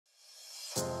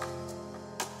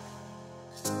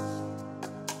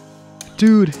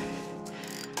Dude,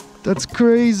 that's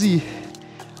crazy.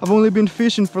 I've only been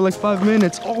fishing for like 5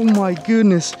 minutes. Oh my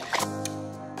goodness.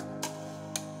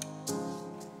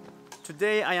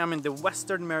 Today I am in the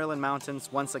western Maryland mountains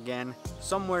once again,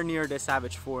 somewhere near the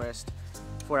Savage Forest,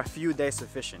 for a few days of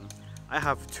fishing. I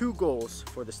have two goals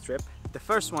for this trip. The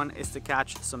first one is to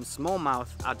catch some smallmouth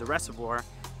at the reservoir,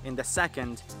 and the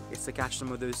second is to catch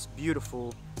some of those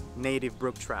beautiful native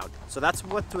brook trout. So that's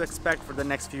what to expect for the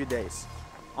next few days.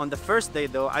 On the first day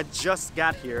though, I just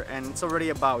got here and it's already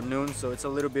about noon, so it's a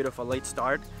little bit of a late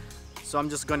start. So I'm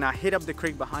just gonna hit up the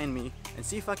creek behind me and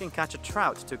see if I can catch a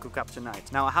trout to cook up tonight.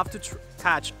 Now I have to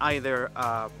catch either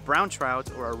a brown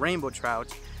trout or a rainbow trout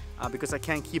because I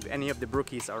can't keep any of the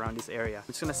brookies around this area. I'm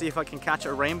just gonna see if I can catch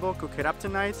a rainbow, cook it up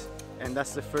tonight, and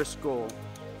that's the first goal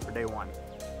for day one.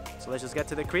 So let's just get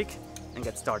to the creek and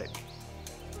get started.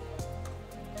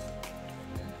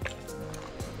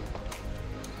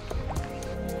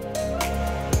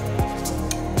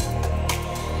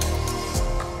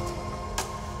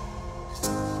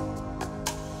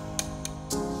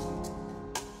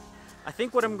 I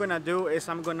think what I'm gonna do is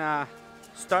I'm gonna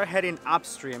start heading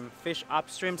upstream, fish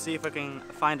upstream, see if I can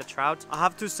find a trout. I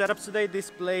have two setups today.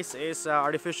 This place is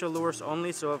artificial lures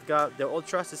only, so I've got the Old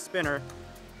Trusty spinner,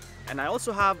 and I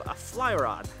also have a fly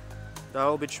rod that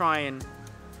I'll be trying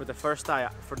for the first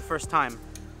time.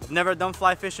 I've never done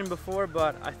fly fishing before,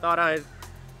 but I thought I'd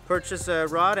purchase a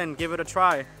rod and give it a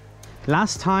try.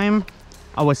 Last time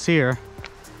I was here,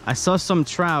 I saw some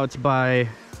trout by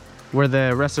where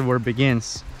the reservoir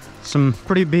begins. Some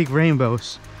pretty big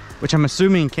rainbows, which I'm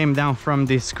assuming came down from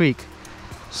this creek.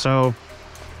 So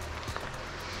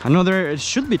I know there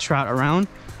should be trout around.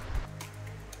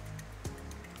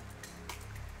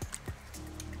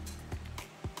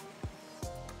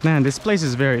 Man, this place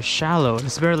is very shallow.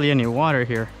 There's barely any water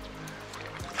here.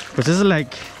 But this is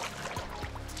like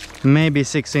maybe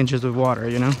 6 inches of water,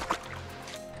 you know?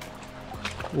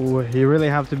 Ooh, you really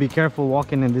have to be careful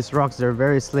walking in these rocks. They're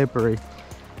very slippery.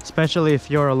 Especially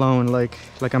if you're alone, like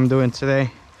I'm doing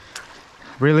today.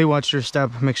 Really watch your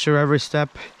step. Make sure every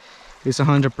step is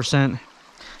 100%.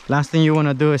 Last thing you want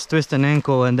to do is twist an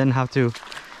ankle and then have to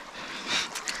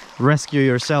rescue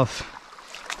yourself.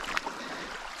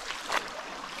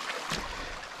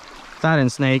 That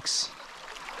and snakes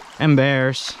and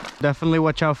bears. Definitely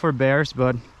watch out for bears,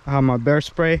 but I have my bear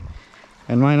spray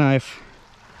and my knife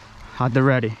at the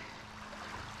ready.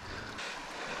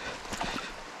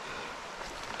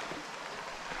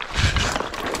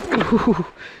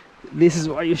 This is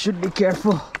why you should be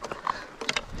careful.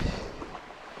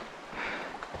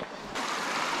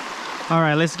 All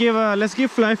right, let's give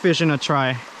fly fishing a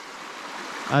try.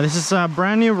 This is a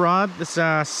brand new rod. It's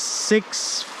a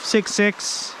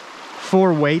 6.6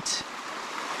 4 weight,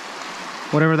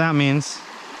 whatever that means.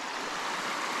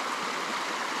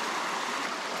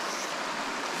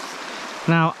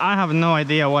 Now I have no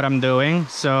idea what I'm doing,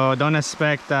 so don't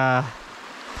expect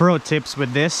pro tips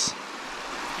with this.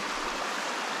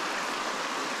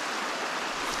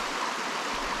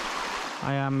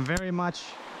 I am very much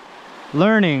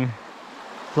learning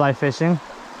fly fishing.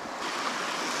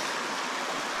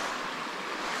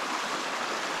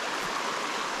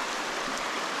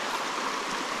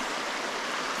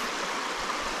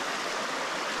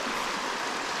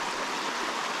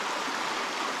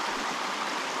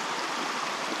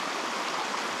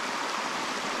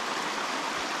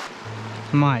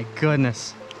 My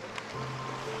goodness.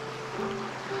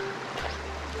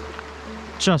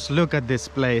 Just look at this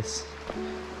place.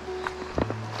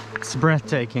 It's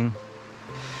breathtaking.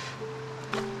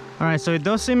 All right, so it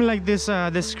does seem like this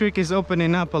creek is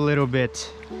opening up a little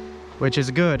bit, which is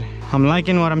good. I'm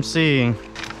liking what I'm seeing.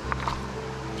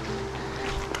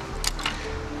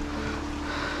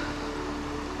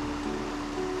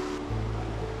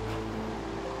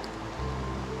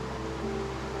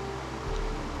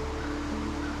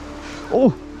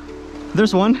 Oh,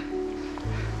 there's one.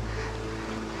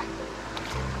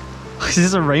 Is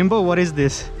this a rainbow? What is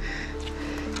this?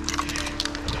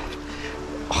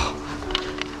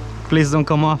 Please don't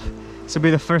come off. This will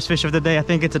be the first fish of the day. I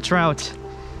think it's a trout.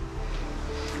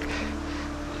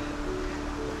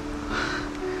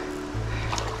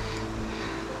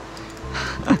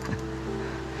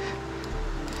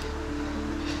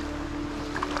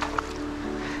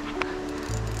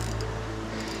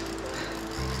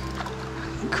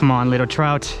 Come on, little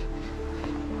trout.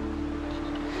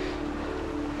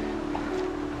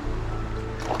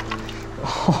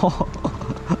 Oh.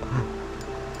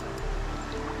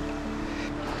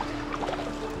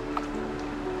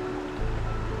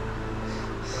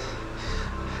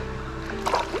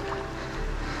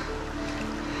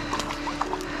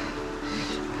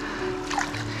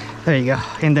 There you go,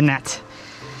 in the net.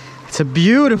 It's a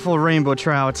beautiful rainbow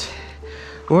trout.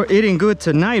 We're eating good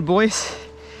tonight, boys.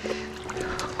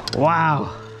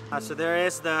 Wow. So there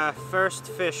is the first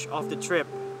fish of the trip.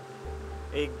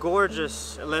 A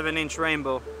gorgeous 11-inch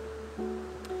rainbow.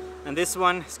 And this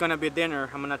one is gonna be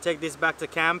dinner. I'm gonna take this back to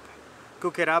camp,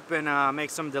 cook it up, and make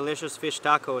some delicious fish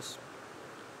tacos.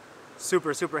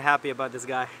 Super, super happy about this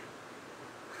guy.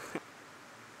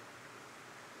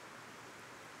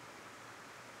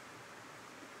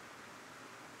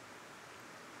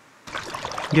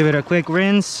 Give it a quick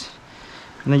rinse,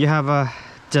 and then you have a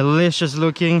delicious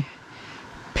looking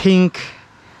pink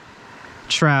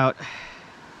trout.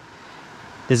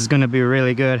 This is gonna be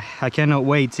really good. I cannot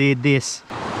wait to eat this.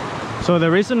 So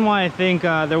the reason why I think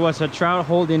there was a trout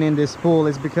holding in this pool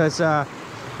is because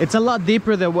it's a lot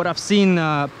deeper than what I've seen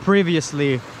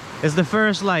previously. It's the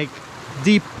first like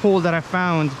deep pool that I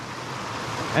found,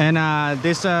 and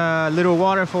this little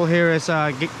waterfall here is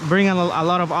bringing a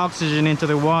lot of oxygen into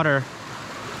the water.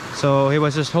 So he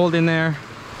was just holding there,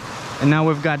 and now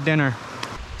we've got dinner.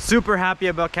 Super happy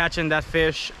about catching that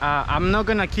fish. I'm not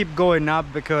gonna keep going up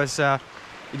because it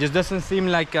just doesn't seem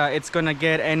like it's gonna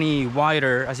get any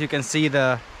wider. As you can see,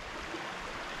 the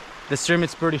stream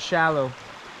is pretty shallow,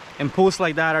 and pools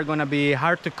like that are gonna be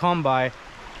hard to come by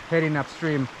heading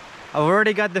upstream. I've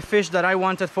already got the fish that I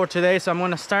wanted for today, so I'm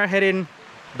gonna start heading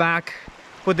back,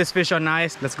 put this fish on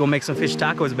ice. Let's go make some fish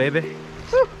tacos, baby.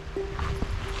 Woo.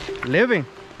 Living.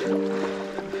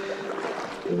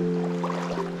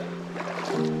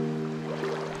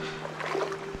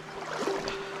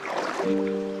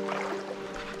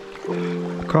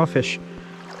 Crawfish.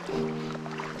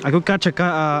 I could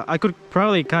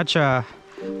probably catch a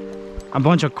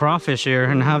bunch of crawfish here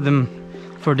and have them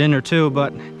for dinner too,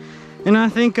 but you know, I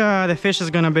think the fish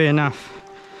is gonna be enough.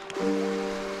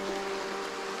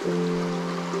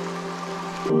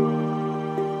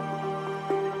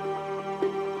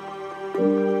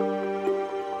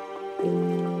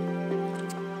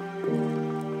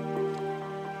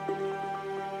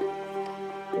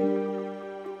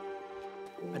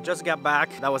 I just got back.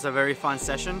 That was a very fun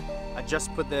session. I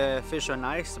just put the fish on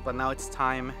ice, but now it's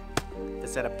time to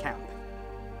set up camp.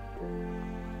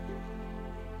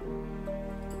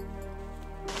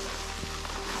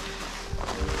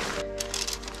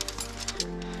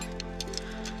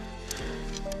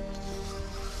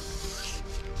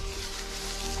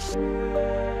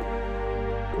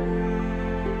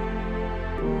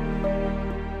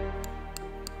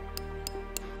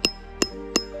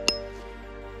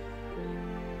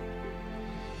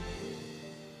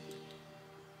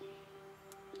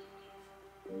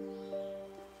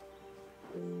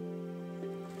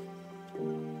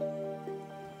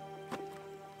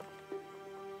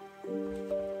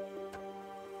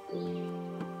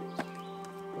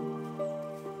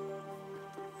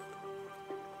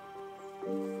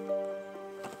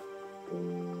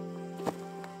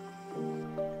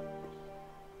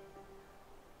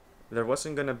 There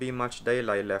wasn't gonna be much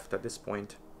daylight left at this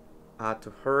point. I had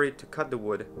to hurry to cut the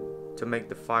wood to make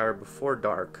the fire before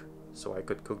dark so I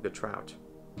could cook the trout.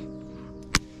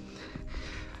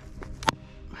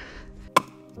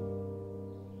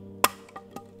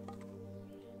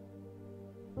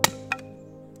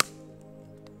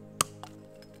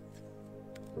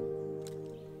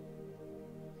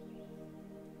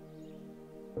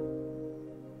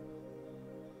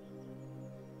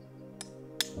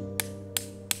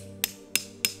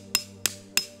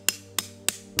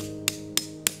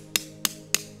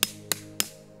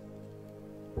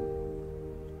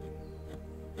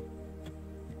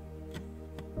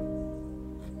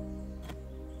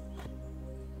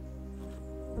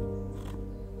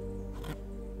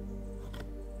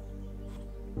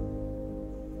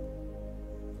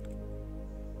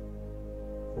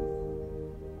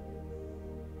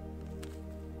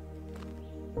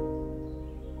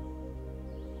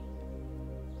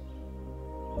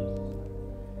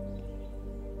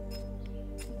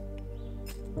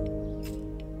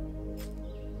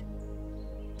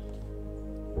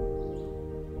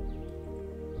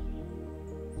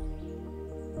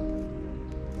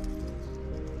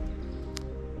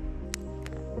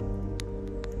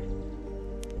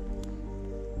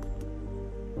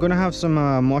 I'm gonna have some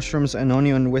mushrooms and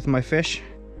onion with my fish.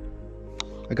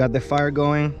 I got the fire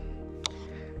going.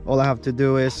 All I have to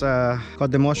do is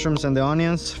cut the mushrooms and the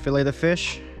onions, fillet the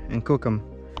fish, and cook them,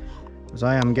 because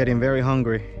I am getting very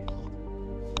hungry.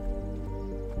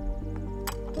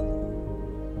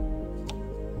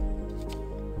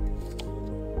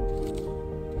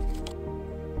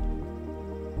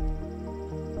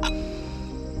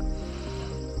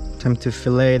 Time to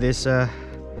fillet this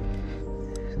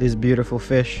beautiful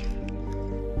fish.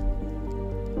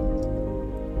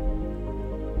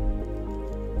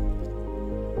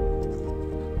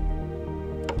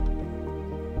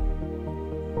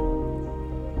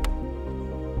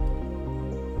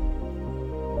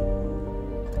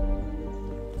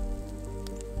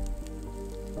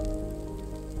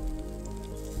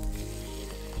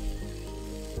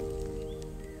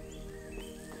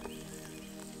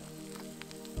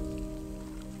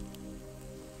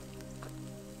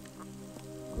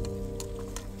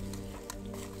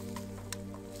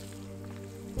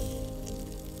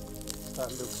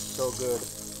 That looks so good.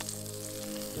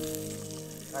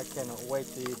 I cannot wait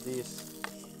to eat these.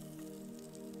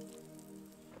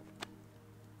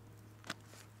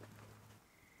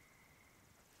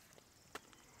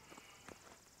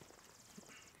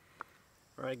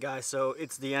 Alright guys, so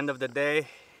it's the end of the day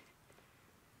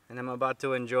and I'm about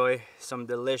to enjoy some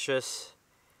delicious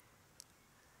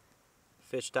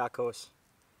fish tacos.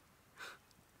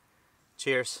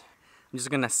 Cheers. I'm just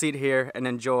gonna sit here and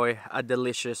enjoy a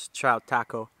delicious trout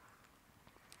taco.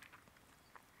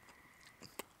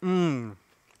 That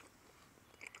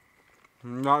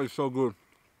is so good.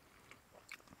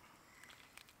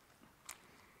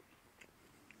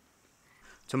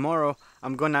 Tomorrow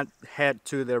I'm gonna head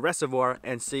to the reservoir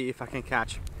and see if I can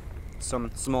catch some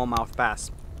smallmouth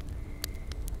bass.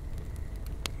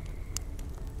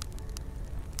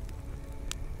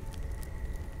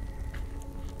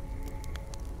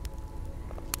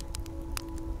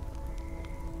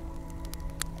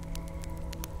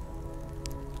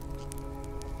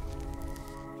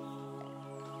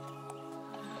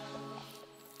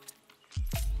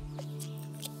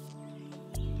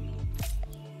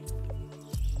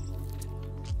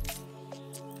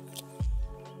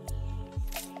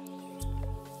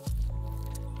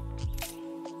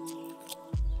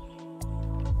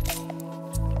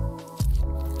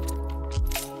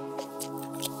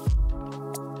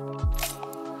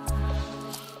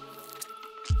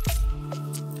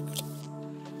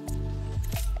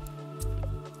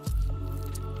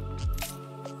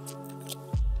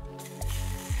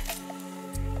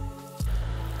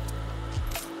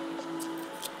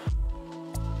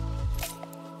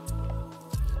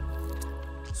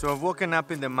 So I've woken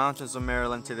up in the mountains of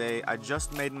Maryland today. I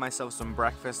just made myself some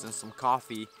breakfast and some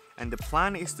coffee, and the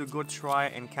plan is to go try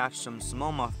and catch some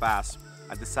smallmouth bass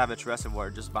at the Savage Reservoir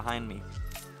just behind me.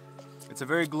 It's a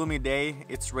very gloomy day.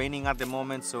 It's raining at the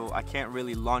moment, so I can't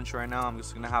really launch right now. I'm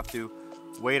just gonna have to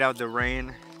wait out the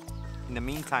rain. In the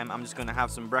meantime, I'm just gonna have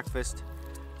some breakfast,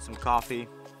 some coffee,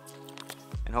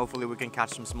 and hopefully we can catch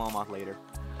some smallmouth later.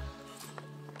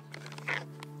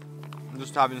 I'm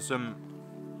just having some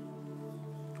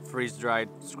freeze-dried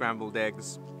scrambled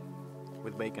eggs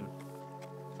with bacon.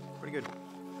 Pretty good.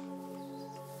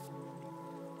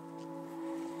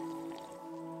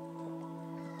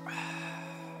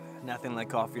 Nothing like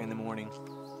coffee in the morning.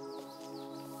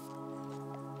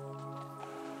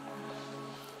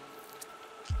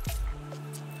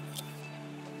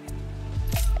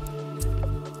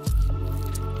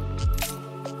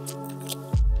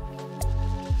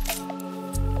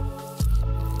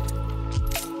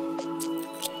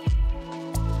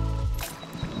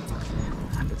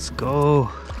 Let's go.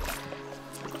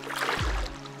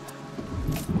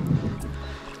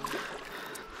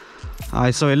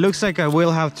 Alright, so it looks like I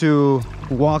will have to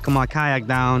walk my kayak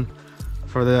down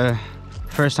for the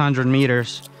first 100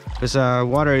 meters because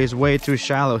water is way too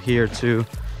shallow here to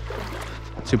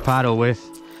paddle with,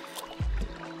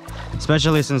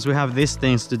 especially since we have these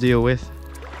things to deal with.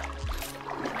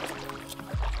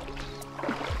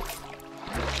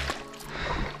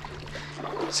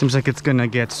 Seems like it's gonna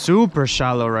get super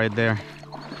shallow right there.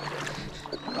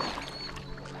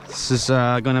 This is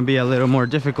gonna be a little more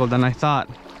difficult than I thought.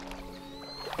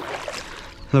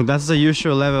 Look, that's the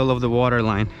usual level of the water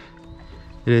line.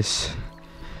 It is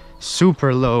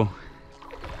super low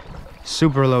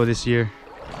this year,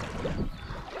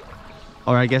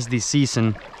 or I guess this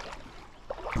season.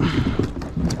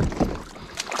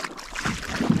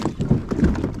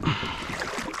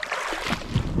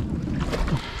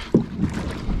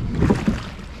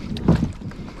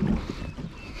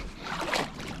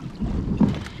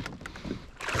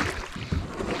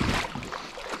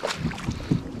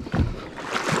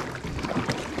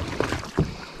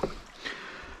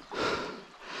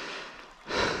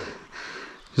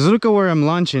 Just look at where I'm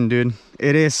launching, dude.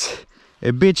 It is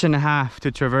a bitch and a half to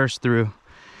traverse through.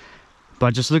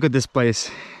 But just look at this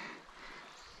place.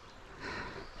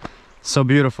 So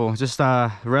beautiful. Just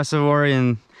a reservoir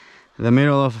in the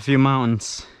middle of a few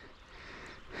mountains.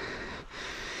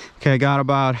 Okay, I got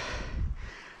about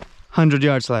 100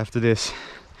 yards left to this.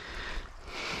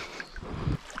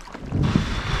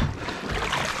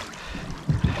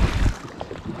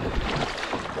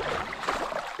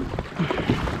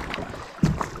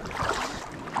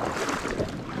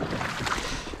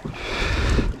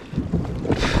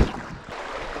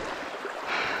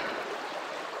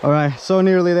 All right, so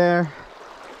nearly there.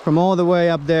 From all the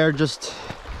way up there, just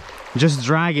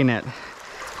dragging it,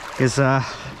 because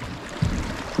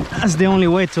that's the only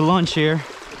way to launch here.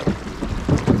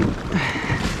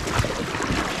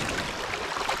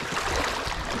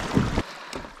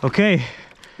 Okay,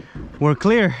 we're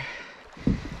clear.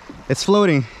 It's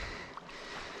floating.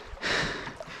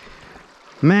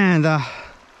 Man, that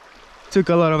took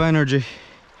a lot of energy.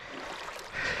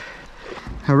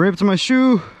 I ripped my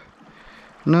shoe.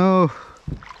 No,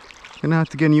 gonna have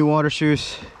to get new water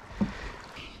shoes.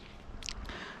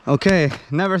 Okay,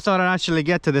 never thought I'd actually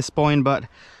get to this point, but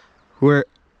we're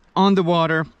on the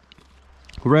water,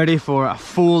 ready for a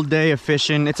full day of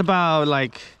fishing. It's about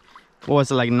like, what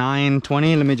was it, like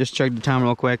 9:20? Let me just check the time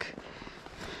real quick.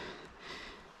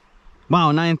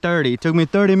 Wow, 9:30. It took me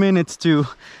 30 minutes to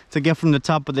get from the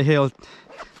top of the hill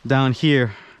down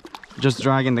here, just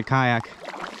dragging the kayak.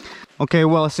 Okay,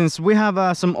 well, since we have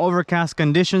some overcast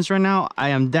conditions right now, I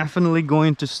am definitely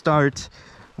going to start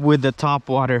with the top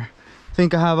water. I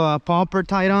think I have a popper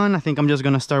tied on. I think I'm just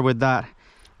gonna start with that.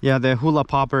 Yeah, the Hula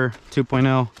Popper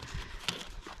 2.0.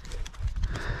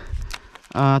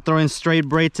 Throwing straight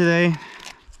braid today.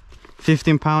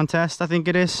 15-pound test, I think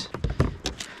it is.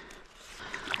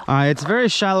 It's very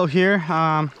shallow here.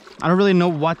 I don't really know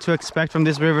what to expect from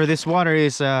this river. This water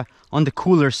is on the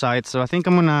cooler side, so I think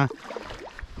I'm gonna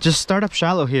just start up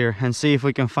shallow here and see if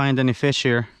we can find any fish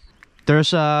here.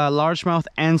 There's a largemouth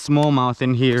and smallmouth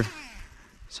in here,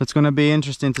 so it's gonna be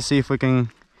interesting to see if we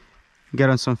can get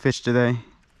on some fish today.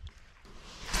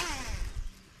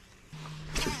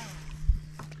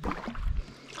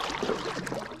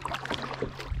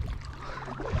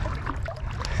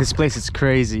 This place is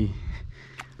crazy.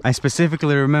 I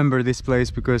specifically remember this place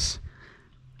because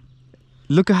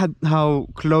look at how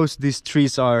close these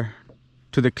trees are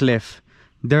to the cliff.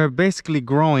 They're basically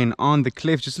growing on the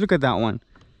cliff. Just look at that one.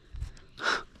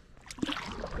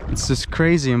 It's this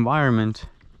crazy environment.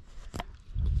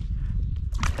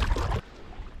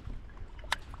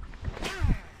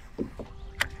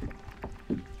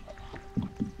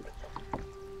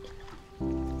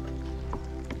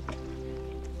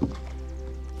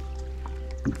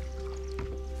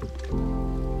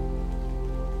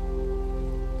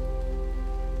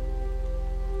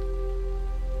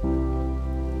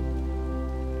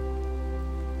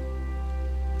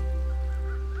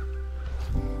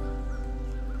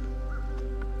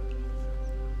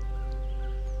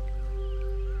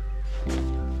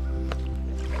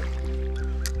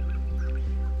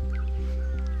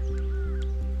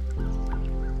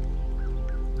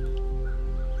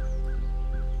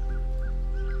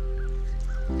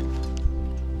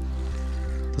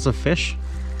 That's a fish.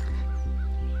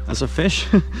 That's a fish.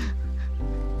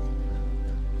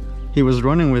 He was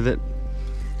running with it.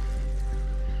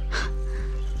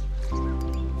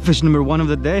 Fish number 1 of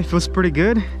the day. Feels pretty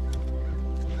good.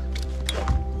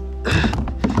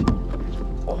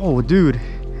 Oh, dude.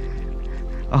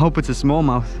 I hope it's a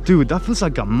smallmouth. Dude, that feels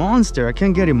like a monster. I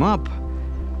can't get him up.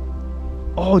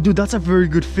 Oh, dude, that's a very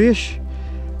good fish.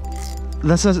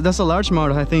 That's a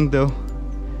largemouth, I think, though.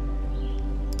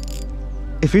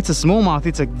 If it's a smallmouth,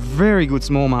 it's a very good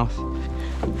smallmouth.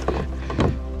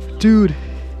 Dude,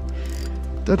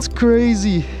 that's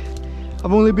crazy.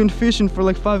 I've only been fishing for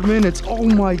like 5 minutes. Oh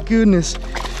my goodness.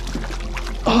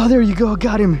 Oh, there you go,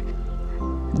 got him.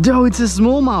 Dude, it's a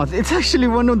smallmouth. It's actually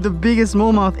one of the biggest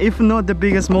smallmouth, if not the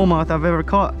biggest smallmouth I've ever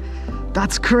caught.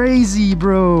 That's crazy,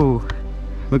 bro.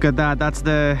 Look at that, that's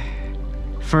the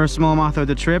first smallmouth of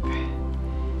the trip.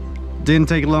 Didn't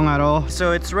take long at all.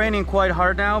 So it's raining quite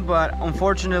hard now, but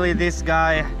unfortunately this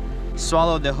guy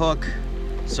swallowed the hook.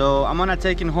 So I'm gonna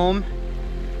take him home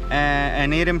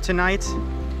and eat him tonight.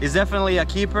 He's definitely a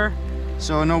keeper,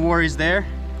 so no worries there.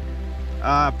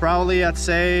 Probably I'd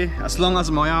say as long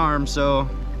as my arm, so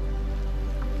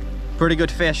pretty good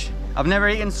fish. I've never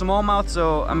eaten smallmouth,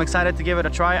 so I'm excited to give it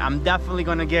a try. I'm definitely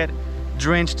gonna get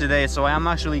drenched today, so I am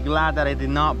actually glad that I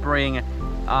did not bring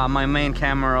my main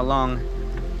camera along.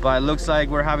 But it looks like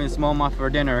we're having smallmouth for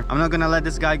dinner. I'm not gonna let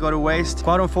this guy go to waste.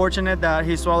 Quite unfortunate that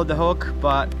he swallowed the hook,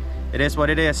 but it is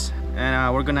what it is,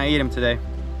 and we're gonna eat him today.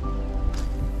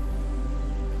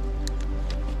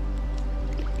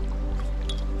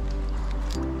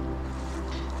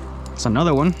 It's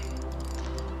another one.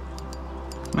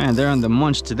 Man, they're on the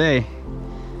munch today.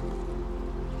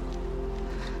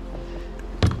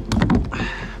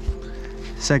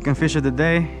 Second fish of the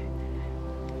day.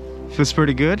 Feels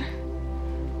pretty good.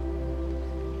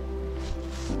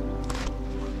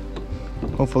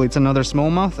 Hopefully it's another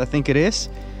smallmouth. I think it is.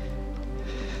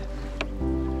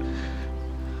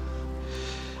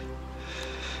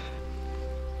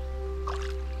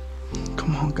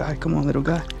 Come on, guy. Come on, little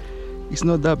guy. He's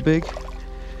not that big.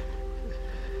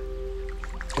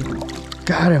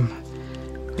 Got him.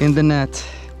 In the net.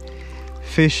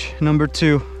 Fish number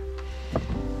 2.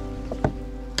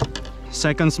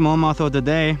 Second smallmouth of the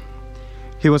day.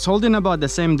 He was holding about the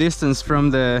same distance from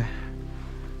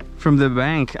from the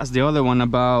bank as the other one,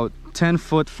 about 10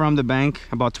 foot from the bank,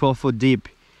 about 12 foot deep.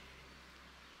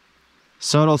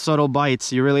 Subtle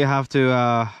bites you really have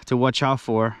to watch out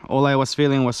for. All I was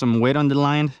feeling was some weight on the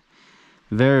line.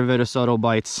 Very subtle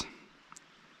bites.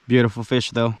 Beautiful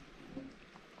fish though.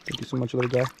 Thank you so much, little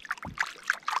guy.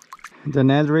 The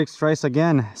Ned Rigs tries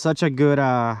again. Such a good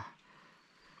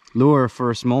lure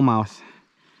for smallmouth.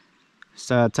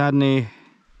 It's a Tadney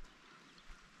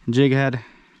jig head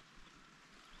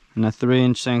and a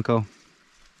 3-inch Senko,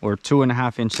 or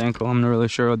 2.5-inch Senko. I'm not really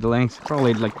sure of the length.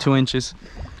 Probably like 2 inches.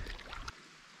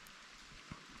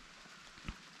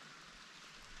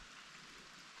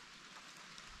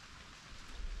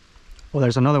 Oh,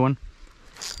 there's another one.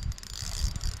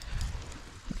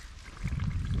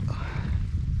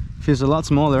 Feels a lot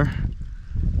smaller,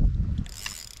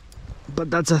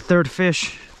 but that's a third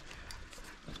fish.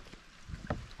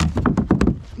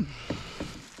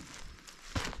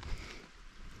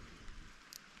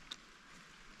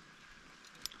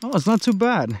 Oh, it's not too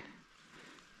bad.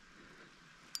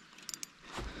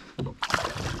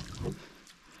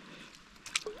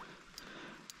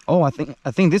 Oh, I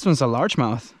think this one's a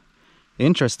largemouth.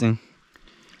 Interesting.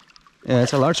 Yeah,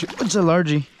 it's a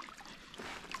largie.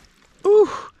 Ooh.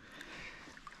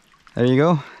 There you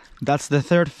go. That's the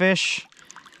third fish.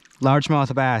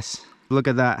 Largemouth bass. Look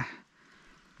at that.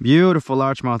 Beautiful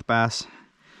largemouth bass.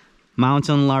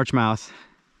 Mountain largemouth.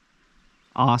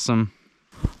 Awesome.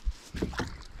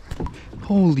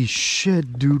 Holy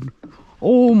shit, dude.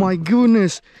 Oh my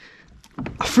goodness.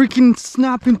 A freaking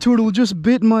snapping turtle just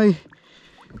bit my...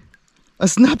 A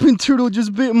snapping turtle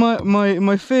just bit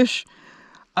my fish.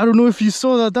 I don't know if you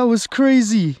saw that. That was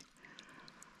crazy.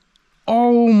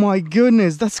 Oh my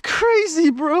goodness. That's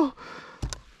crazy, bro.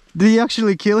 Did he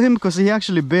actually kill him? Because he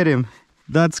actually bit him.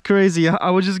 That's crazy. I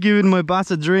was just giving my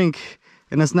bass a drink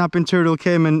and a snapping turtle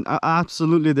came and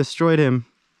absolutely destroyed him.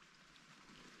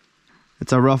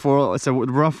 It's a rough world. It's a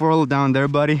rough world down there,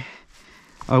 buddy.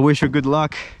 I wish you good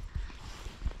luck.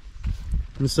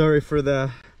 I'm sorry for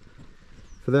that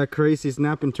crazy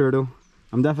snapping turtle.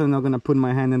 I'm definitely not gonna put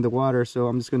my hand in the water, so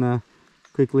I'm just gonna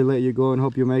quickly let you go and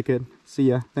hope you make it. See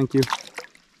ya. Thank you.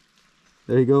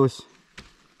 There he goes.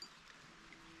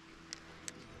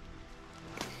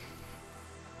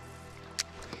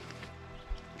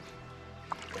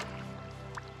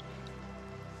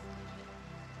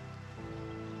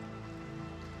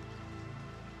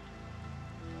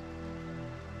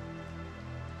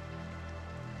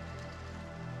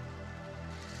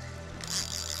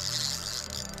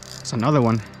 It's another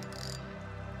one.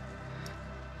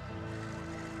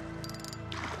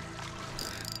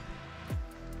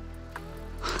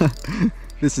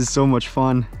 This is so much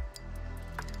fun.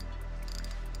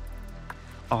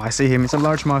 Oh, I see him. It's a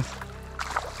largemouth.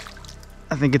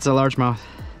 I think it's a largemouth.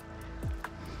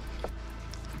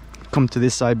 Come to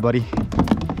this side, buddy.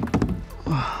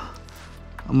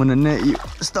 I'm gonna net you.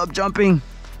 Stop jumping.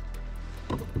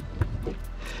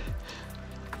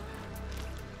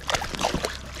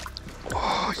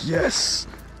 Oh, yes.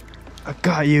 I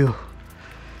got you.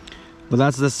 Well,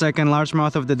 that's the second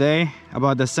largemouth of the day.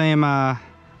 About the same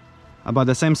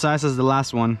size as the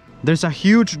last one. There's a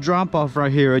huge drop off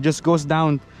right here. It just goes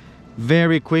down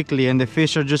very quickly and the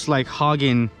fish are just like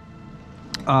hogging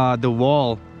the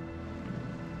wall.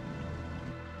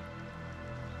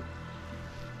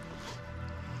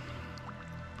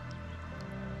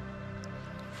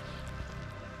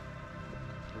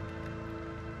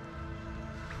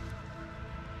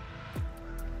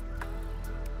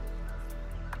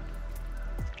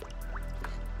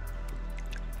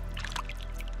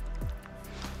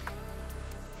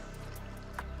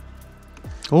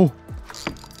 Oh,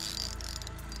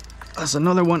 that's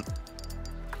another one.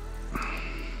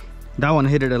 That one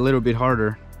hit it a little bit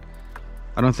harder.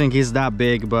 I don't think he's that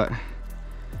big, but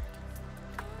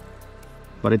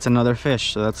it's another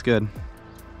fish, so that's good.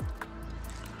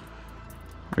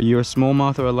 Are you a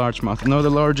smallmouth or a largemouth? Another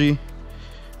largie.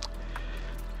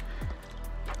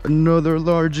 Another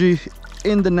largie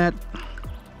in the net.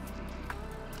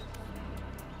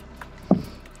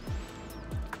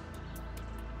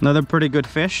 Another pretty good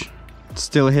fish.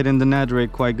 Still hitting the Ned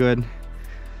rig quite good.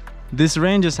 This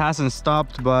rain just hasn't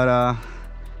stopped, but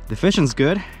the fishing's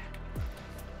good.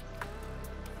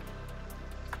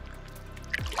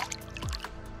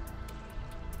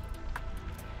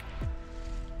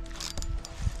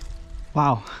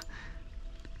 Wow,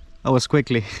 that was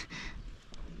quickly.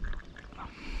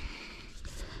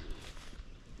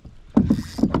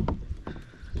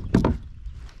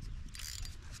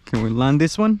 Can we land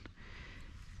this one?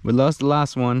 We lost the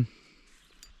last one.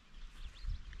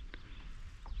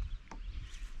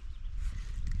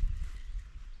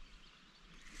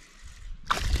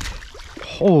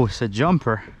 Oh, it's a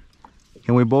jumper.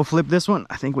 Can we both flip this one?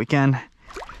 I think we can.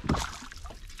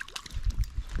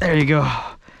 There you go.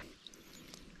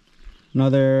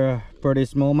 Another pretty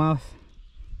smallmouth.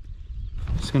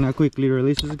 Just gonna quickly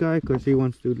release this guy because he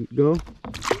wants to go.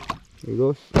 There he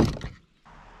goes.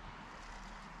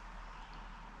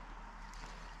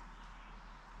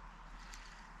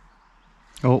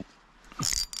 Oh,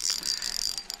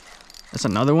 that's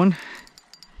another one.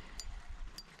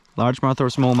 Largemouth or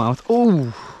smallmouth.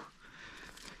 Oh,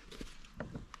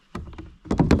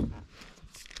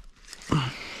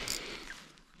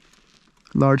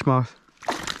 largemouth.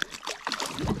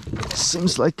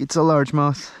 Seems like it's a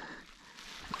largemouth.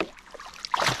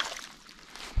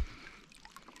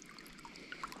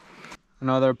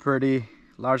 Another pretty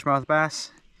largemouth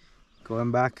bass.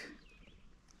 Going back.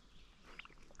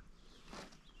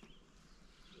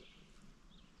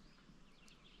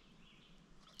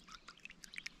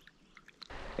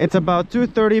 It's about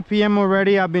 2:30 p.m.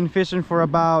 already. I've been fishing for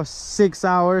about 6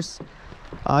 hours.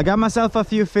 I got myself a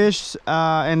few fish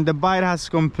and the bite has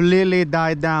completely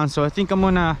died down. So I think I'm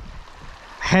gonna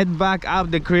head back up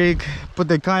the creek, put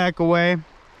the kayak away,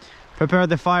 prepare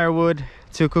the firewood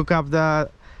to cook up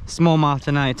the smallmouth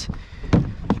tonight.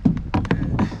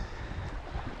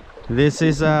 This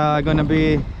is gonna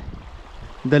be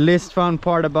the least fun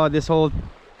part about this whole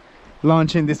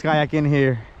launching this kayak in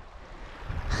here.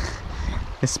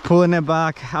 It's pulling it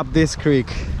back up this creek.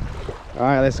 All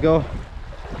right, let's go.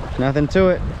 Nothing to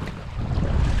it.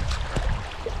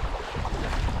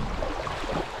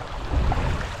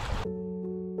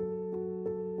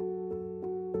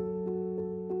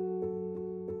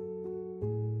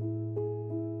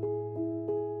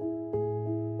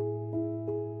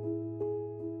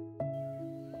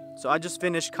 So I just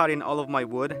finished cutting all of my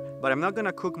wood, but I'm not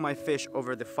gonna cook my fish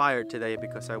over the fire today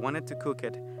because I wanted to cook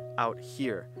it out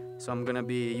here. So I'm gonna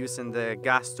be using the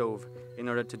gas stove in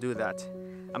order to do that.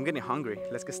 I'm getting hungry.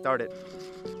 Let's get started.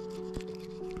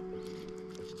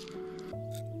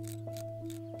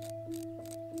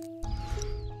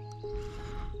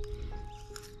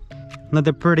 Not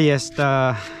the prettiest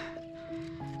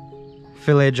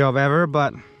fillet job ever,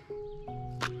 but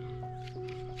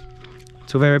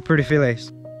two very pretty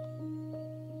fillets.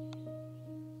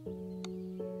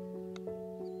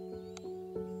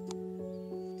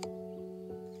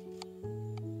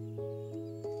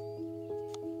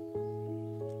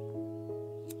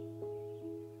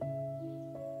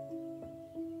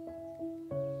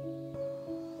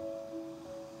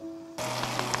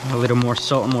 A little more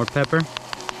salt and more pepper.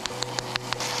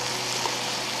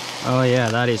 Oh yeah,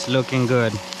 that is looking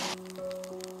good.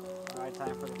 Alright,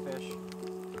 time for the fish.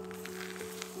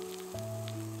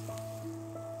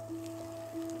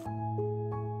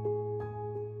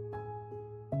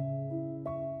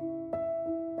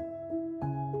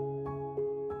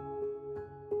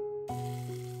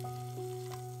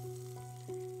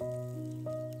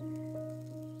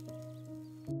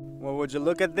 Well, would you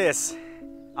look at this?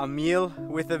 A meal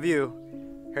with a view.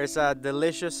 Here's a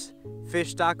delicious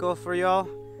fish taco for y'all.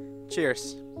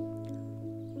 Cheers.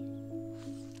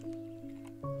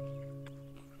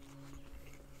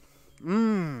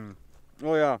 Oh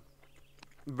yeah.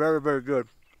 Very, very good.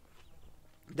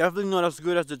 Definitely not as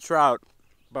good as the trout,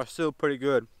 but still pretty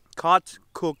good. Caught,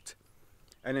 cooked,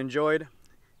 and enjoyed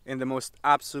in the most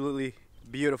absolutely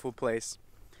beautiful place.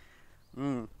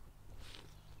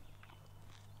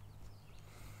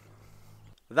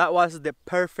 That was the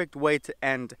perfect way to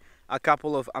end a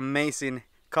couple of amazing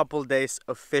couple days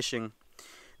of fishing.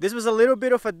 This was a little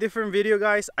bit of a different video,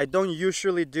 guys. I don't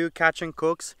usually do catch and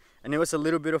cooks, and it was a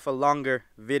little bit of a longer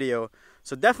video.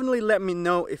 So definitely let me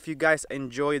know if you guys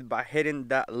enjoyed by hitting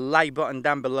that like button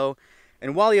down below.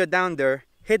 And while you're down there,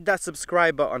 hit that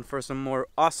subscribe button for some more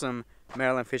awesome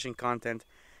Maryland fishing content.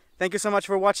 Thank you so much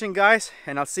for watching, guys,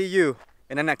 and I'll see you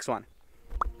in the next one.